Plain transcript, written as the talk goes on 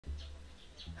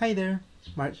Hi there,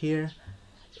 Mark here.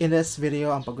 In this video,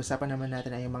 ang pag-usapan naman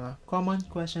natin ay yung mga common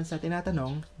questions na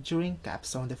tinatanong during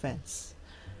Capstone Defense.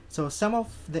 So, some of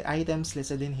the items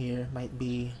listed in here might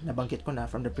be nabanggit ko na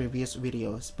from the previous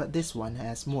videos, but this one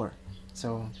has more.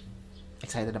 So,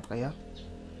 excited na ba kayo?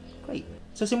 Great!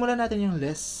 So, simulan natin yung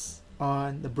list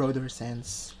on the broader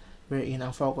sense, wherein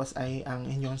ang focus ay ang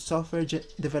inyong software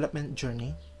development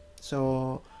journey.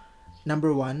 So, number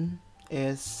 1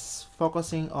 is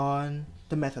focusing on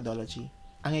the methodology.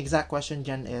 Ang exact question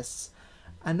dyan is,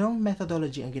 anong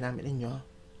methodology ang ginamit ninyo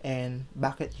and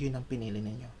bakit yun ang pinili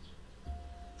ninyo?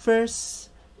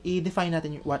 First, i-define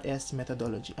natin what is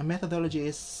methodology. A methodology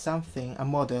is something, a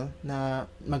model na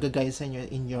mag-guide sa inyo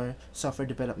in your software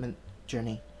development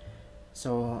journey.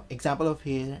 So, example of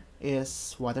here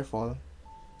is waterfall,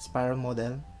 spiral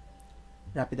model,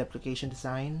 rapid application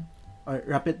design, or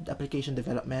rapid application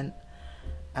development,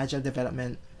 agile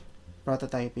development,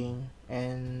 prototyping,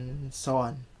 and so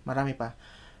on. Marami pa.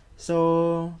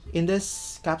 So, in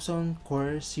this capstone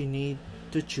course, you need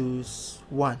to choose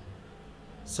one.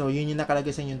 So, yun yung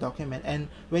nakalagay sa inyong document. And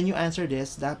when you answer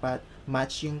this, dapat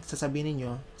match yung sasabihin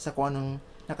niyo sa kung anong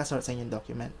nakasulat sa inyong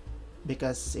document.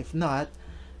 Because if not,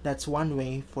 that's one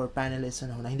way for panelists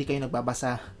na hindi kayo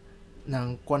nagbabasa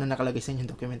ng kung anong nakalagay sa inyong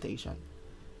documentation.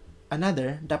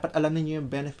 Another, dapat alam niyo yung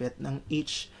benefit ng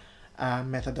each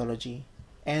methodology.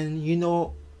 And you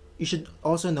should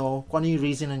also know kung ano yung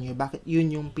reason niyo bakit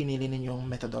yun yung pinili ninyong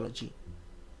methodology.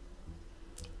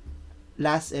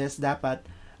 Last is, dapat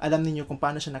alam niyo kung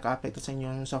paano siya naka-apekto sa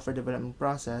inyong software development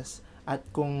process at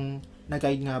kung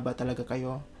nag-guide nga ba talaga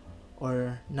kayo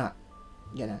or not.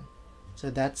 Ganun.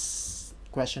 So that's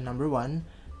question number 1.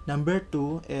 Number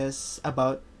 2 is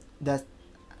about the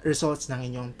results ng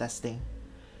inyong testing.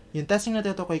 Yung testing na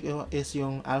tinutukoy ko is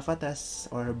yung alpha test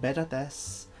or beta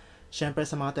test. Siyempre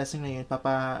sa mga testing na yun,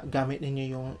 papagamit ninyo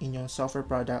yung inyong software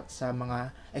product sa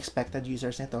mga expected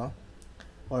users nito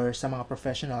or sa mga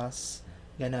professionals.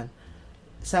 Ganun.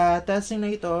 Sa testing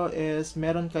na ito is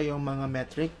meron kayong mga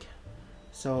metric.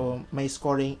 So, may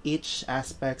scoring each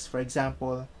aspects. For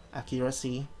example,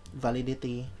 accuracy,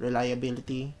 validity,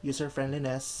 reliability,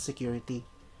 user-friendliness, security.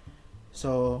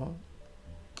 So,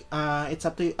 it's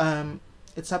up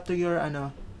to your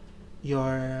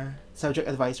subject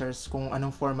advisors kung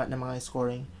anong format ng mga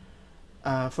scoring.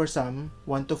 For some,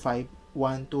 1 to 5,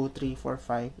 1, 2, 3, 4,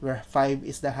 5, where 5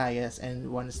 is the highest and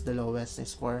 1 is the lowest na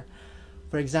score.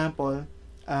 For example,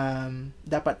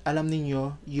 dapat alam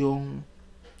niyo yung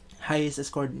highest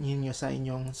score niyo sa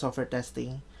inyong software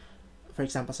testing. For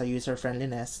example, sa user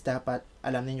friendliness, dapat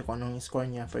alam niyo kung anong score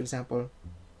niya. For example,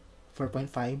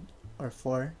 4.5 or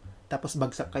 4. Tapos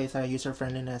bagsak kayo sa user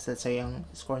friendliness at say ang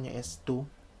score niya is 2.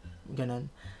 Ganon.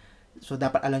 So,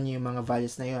 dapat alam niyo yung mga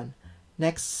values na yon.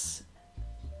 Next,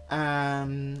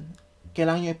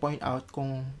 kailangan niyo i-point out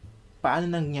kung paano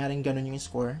nangyaring ganon yung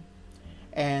score.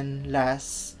 And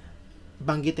last,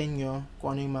 banggitin niyo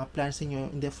kung ano yung mga plans niyo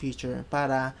in the future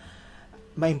para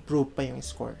ma-improve pa yung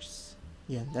scores.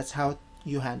 Yan. That's how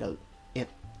you handle it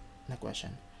na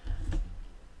question.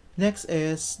 Next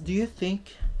is, do you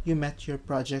think you met your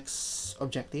project's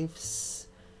objectives?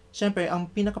 Siyempre, ang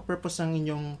pinaka-purpose ng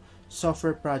inyong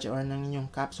software project or ng inyong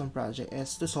capstone project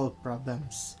is to solve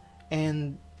problems.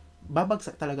 And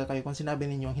babagsak talaga kayo kung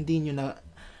sinabi ninyo hindi nyo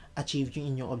na-achieve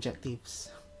yung inyong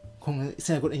objectives. Kung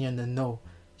sinagot ninyo na no.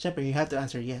 Siyempre, you have to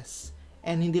answer yes.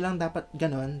 And hindi lang dapat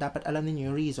ganon, dapat alam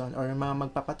ninyo yung reason or mga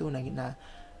magpapatunay na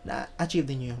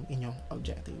na-achieve din yung inyong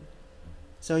objective.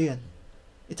 So, yun.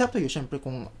 It's up to you, syempre,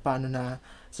 kung paano na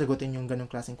sagutin yung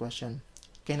ganong klaseng question.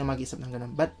 Kayo na mag-isip ng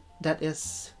ganon. But that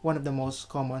is one of the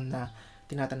most common na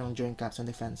tinatanong during Capstone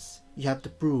Defense. You have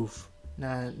to prove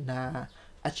na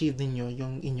achieve ninyo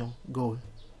yung inyong goal.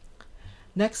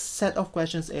 Next set of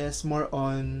questions is more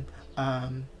on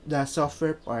the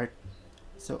software part.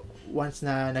 So, once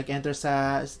na nag-enter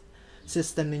sa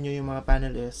system ninyo yung mga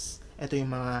panelists, ito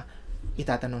yung mga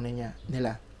itatanong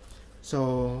nila.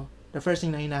 So, the first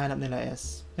thing na hinahanap nila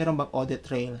is, meron bang audit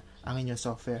trail ang inyong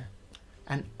software?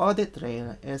 An audit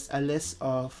trail is a list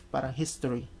of parang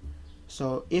history.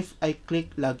 So, if I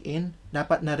click login,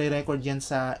 dapat nare-record yan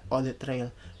sa audit trail.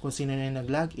 Kung sino na yung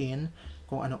nag-login,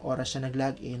 kung anong oras siya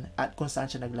nag-login, at kung saan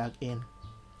siya nag-login.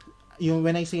 Yung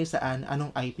when I say saan,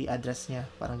 anong IP address niya,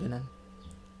 parang ganun.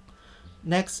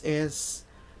 Next is,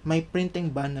 may printing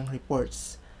ban ng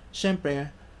reports.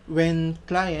 Siyempre, when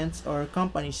clients or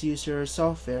companies use your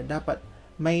software, dapat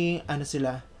may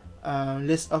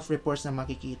list of reports na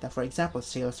makikita. For example,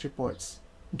 sales reports.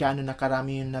 Gaano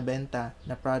nakarami yung nabenta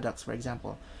na products, for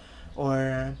example.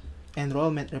 Or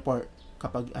enrollment report.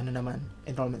 kapag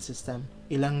enrollment system.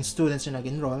 Ilang students yung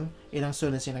nag-enroll, ilang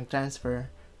students yung nag-transfer,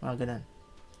 mga ganun.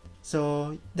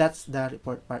 So, that's the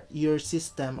report part. Your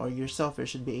system or your software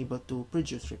should be able to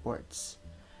produce reports.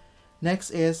 Next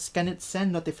is, can it send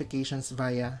notifications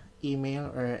via email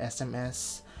or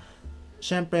SMS?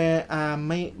 Siyempre,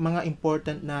 may mga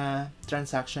important na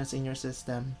transactions in your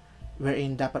system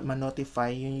wherein dapat ma-notify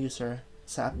yung user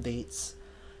sa updates.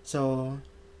 So,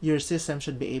 your system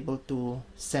should be able to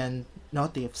send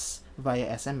notifs via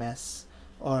SMS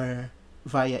or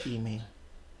via email.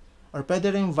 Or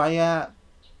pwede rin via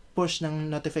push ng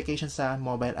notification sa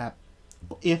mobile app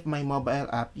if may mobile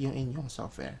app yung inyong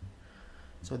software.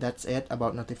 So that's it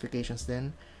about notifications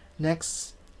then.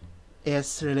 Next is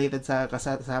related sa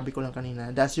kasabi ko lang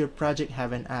kanina. Does your project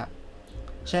have an app?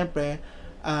 Syempre,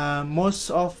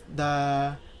 most of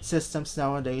the systems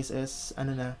nowadays is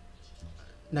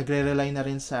nagre-rely na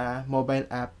rin sa mobile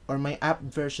app or may app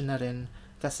version na rin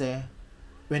kasi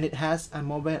when it has a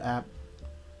mobile app,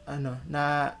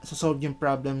 na solve yung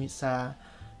problem sa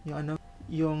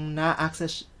yung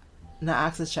na-access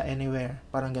siya anywhere,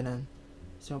 parang ganun.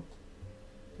 So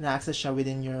na-access siya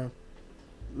within your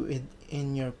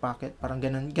pocket, parang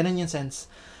ganun yung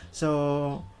sense.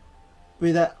 So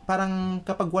parang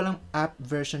kapag walang app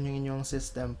version yung inyong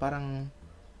system, parang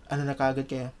na kagad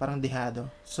kayo, parang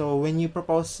dehado. So when you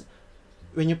propose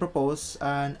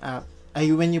an app,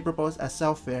 when you propose a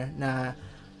software na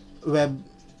web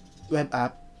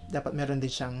app, dapat meron din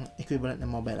siyang equivalent na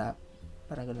mobile app.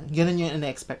 Parang ganun. Ganun yung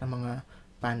ina-expect ng mga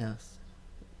panels.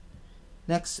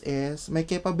 Next is, may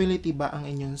capability ba ang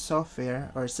inyong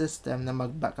software or system na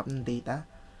mag-backup ng data?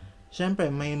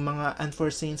 Siyempre, may mga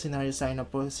unforeseen scenarios tayo na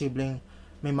posibleng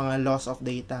may mga loss of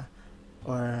data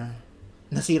or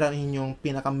nasira yung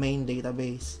pinaka-main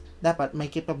database. Dapat may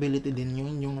capability din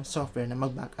yung software na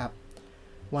mag-backup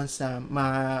once na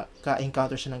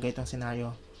maka-encounter siya ng ganitong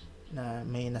scenario na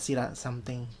may nasira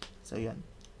something. So, yun.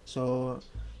 So,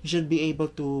 you should be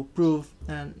able to prove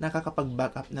na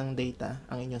nakakapag-backup ng data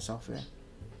ang inyong software.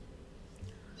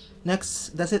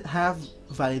 Next, does it have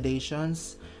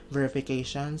validations,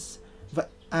 verifications?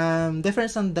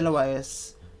 Difference ng dalawa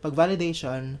is, pag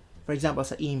validation, for example,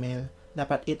 sa email,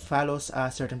 dapat it follows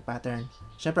a certain pattern.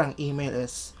 Siyempre, ang email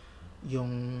is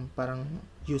yung parang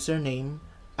username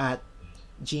at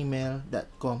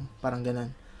gmail.com, parang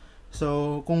ganun.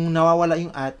 So, kung nawawala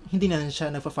yung at, hindi na siya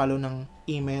nagpa-follow ng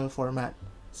email format.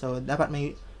 So, dapat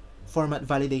may format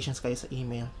validations kayo sa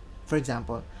email. For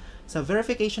example, sa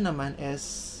verification naman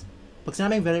is, pag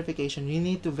sinabing verification, you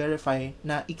need to verify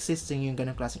na existing yung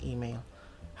ganung klaseng email.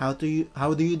 How do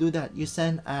you do that? You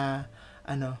send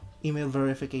email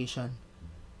verification.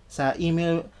 Sa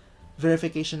email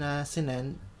verification na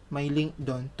sinend, may link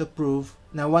doon to prove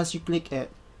na once you click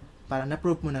it, para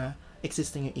na-prove mo na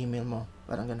existing yung email mo.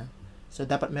 Parang ganun. So,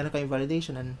 dapat meron kayong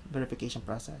validation and verification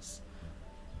process.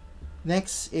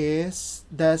 Next is,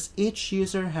 does each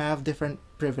user have different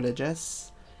privileges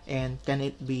and can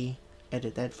it be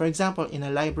edited? For example, in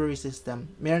a library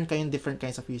system, meron kayong different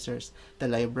kinds of users. The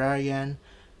librarian,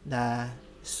 the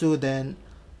student,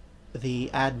 the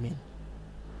admin,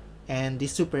 and the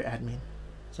super admin.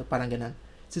 So, parang ganun.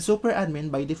 Si super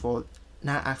admin, by default,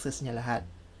 na-access niya lahat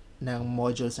ng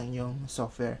modules ng inyong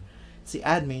software. Si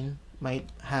admin might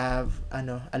have a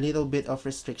little bit of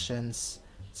restrictions.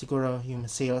 Siguro yung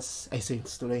sales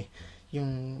tuloy,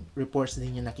 yung reports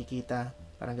din niya nakikita,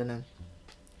 parang ganun.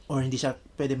 Or hindi siya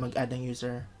pwede mag-add ng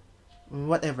user,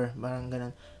 whatever, parang ganun.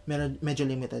 Medyo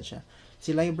limited siya.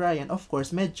 Si librarian, of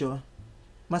course, medyo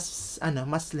mas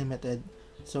limited.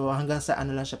 So hanggang sa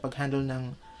lang siya pag-handle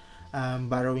ng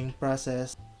borrowing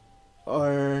process,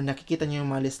 or nakikita niyo yung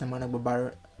mga list ng mga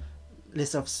nagbaborrow,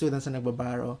 list of students na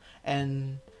nagbaborrow,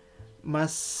 and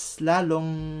mas lalong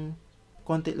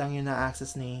konti lang yung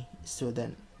na-access ni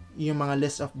student. Yung mga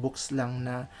list of books lang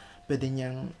na pwede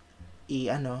niyang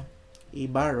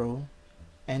i-borrow,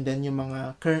 and then yung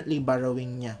mga currently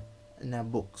borrowing niya na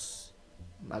books.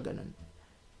 Mga ganun.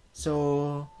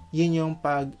 So, yun yung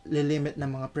pag-limit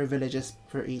ng mga privileges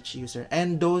for each user.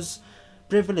 And those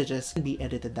privileges can be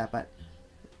edited dapat.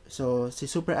 So, si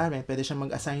super admin, pwede siya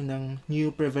mag-assign ng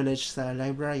new privilege sa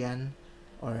librarian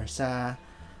or sa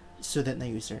student na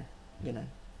user.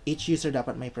 Ganun. Each user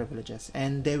dapat may privileges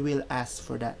and they will ask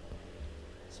for that.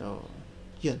 So,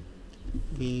 yun.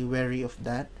 Be wary of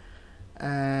that.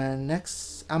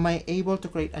 Next, am I able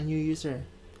to create a new user?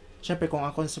 Siyempre, kung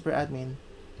ako super admin,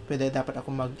 dapat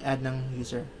ako mag-add ng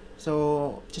user.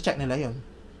 So, check nila yun.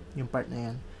 Yung part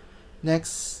na yan.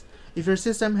 Next, if your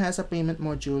system has a payment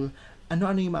module,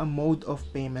 ano-ano yung mga mode of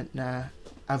payment na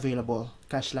available?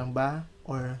 Cash lang ba?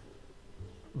 Or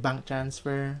bank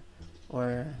transfer?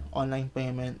 or online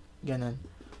payment, ganun.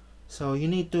 So,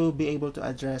 you need to be able to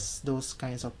address those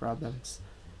kinds of problems.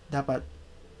 Dapat,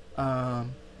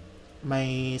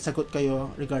 may sagot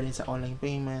kayo regarding sa online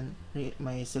payment,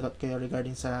 may sagot kayo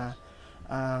regarding sa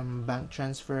bank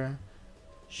transfer.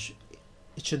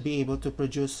 It should be able to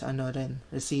produce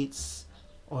receipts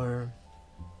or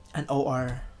an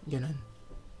OR, ganun.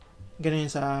 Ganun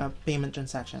yun sa payment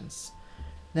transactions.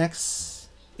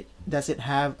 Next, does it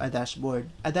have a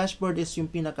dashboard? A dashboard is yung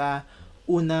pinaka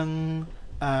unang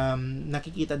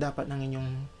nakikita dapat ng inyong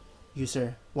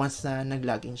user once na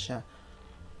nag-login siya.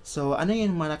 So, ano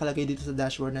yung mga nakalagay dito sa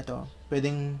dashboard na to?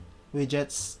 Pwedeng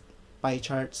widgets, pie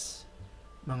charts,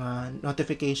 mga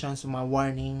notifications, mga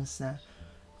warnings na,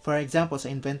 for example, sa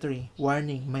inventory,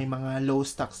 warning, may mga low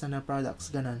stocks na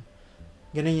products, ganun.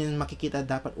 Ganun yung makikita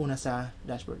dapat una sa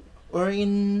dashboard. Or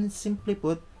in simply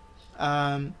put,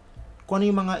 kung ano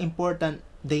yung mga important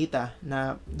data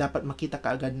na dapat makita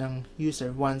kaagad ng user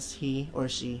once he or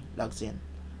she logs in.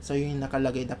 So, yun yung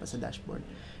nakalagay dapat sa dashboard.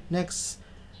 Next,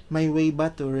 may way ba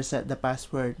to reset the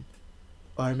password?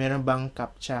 Or meron bang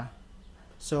CAPTCHA?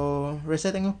 So,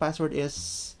 resetting ng password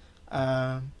is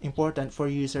important for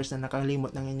users na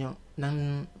nakalimot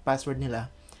ng password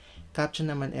nila. CAPTCHA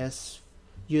naman is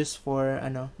used for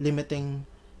limiting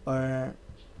or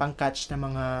pang-catch na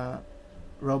mga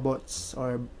robots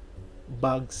or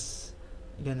bugs,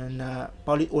 ganun, na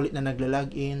paulit-ulit na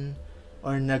nagla-login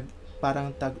or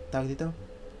parang tag dito,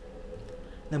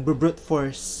 nag-brute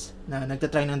force na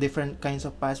nagtatry ng different kinds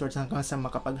of passwords hanggang sa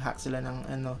makapag-hack sila ng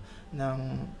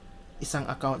isang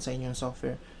account sa inyong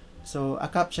software. So, a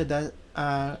CAPTCHA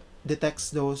detects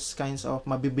those kinds of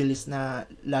mabibilis na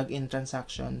login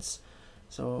transactions.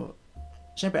 So,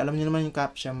 syempre, alam niyo naman yung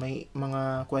CAPTCHA, may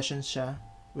mga questions siya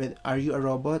with, are you a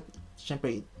robot?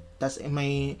 Syempre, tas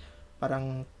may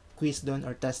parang quiz doon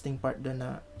or testing part doon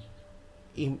na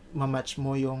i-match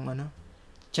mo yung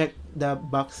check the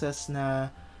boxes na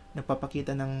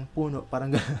nagpapakita ng puno,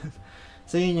 parang gano'n.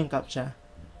 So, yun yung CAPTCHA.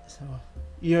 So,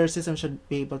 your system should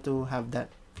be able to have that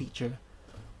feature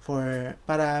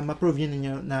para ma-prove yun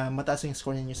ninyo na mataas yung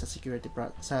score ninyo sa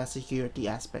security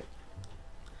aspect.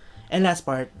 And last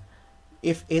part,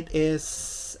 if it is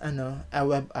a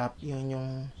web app, yun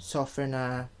yung software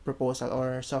na proposal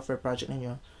or software project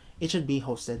ninyo, it should be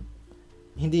hosted.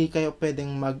 Hindi kayo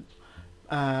pwedeng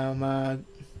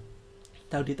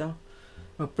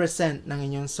mag-present ng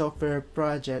inyong software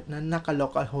project na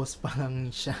naka-local host pa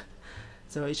lang siya.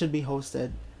 So, it should be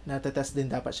hosted. Natatest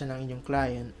din dapat siya ng inyong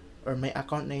client or may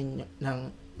account na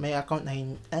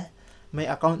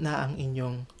ang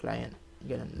inyong client.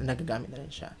 Ganun, nagagamit na rin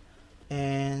siya.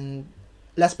 And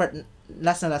last part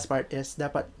is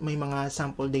dapat may mga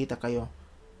sample data kayo.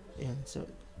 Yan. So,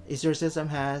 is your system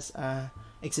has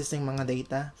existing mga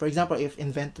data? For example, if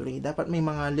inventory, dapat may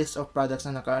mga list of products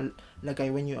na nakalagay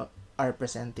when you are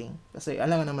presenting. Kasi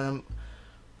alam nga naman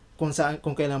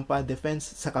kung kailan pa defense,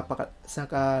 saka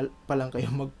pa lang kayo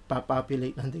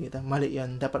magpapopulate ng data. Mali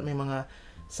yan. Dapat may mga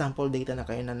sample data na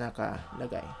kayo na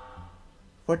nakalagay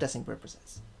for testing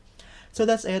purposes. So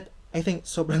that's it. I think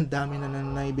sobrang dami na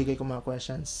naibigay ko mga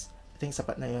questions. I think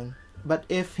sapat na yun. But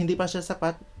if hindi pa siya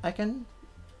sapat, I can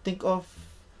think of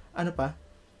a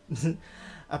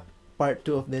part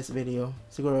 2 of this video.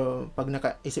 Siguro pag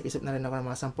nakaisip-isip na rin ako ng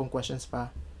mga 10 questions pa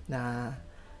na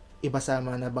iba sa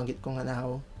mga nabanggit ko nga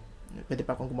now, pwede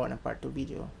pa akong gumawa ng part 2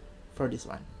 video for this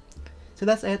one. So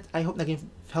that's it. I hope naging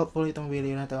helpful itong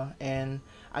video na to, and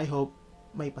I hope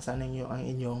may pasanan nyo ang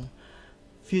inyong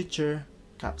future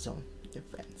Capstone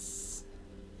Defense.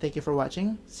 Thank you for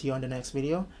watching. See you on the next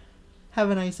video. Have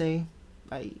a nice day.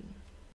 Bye.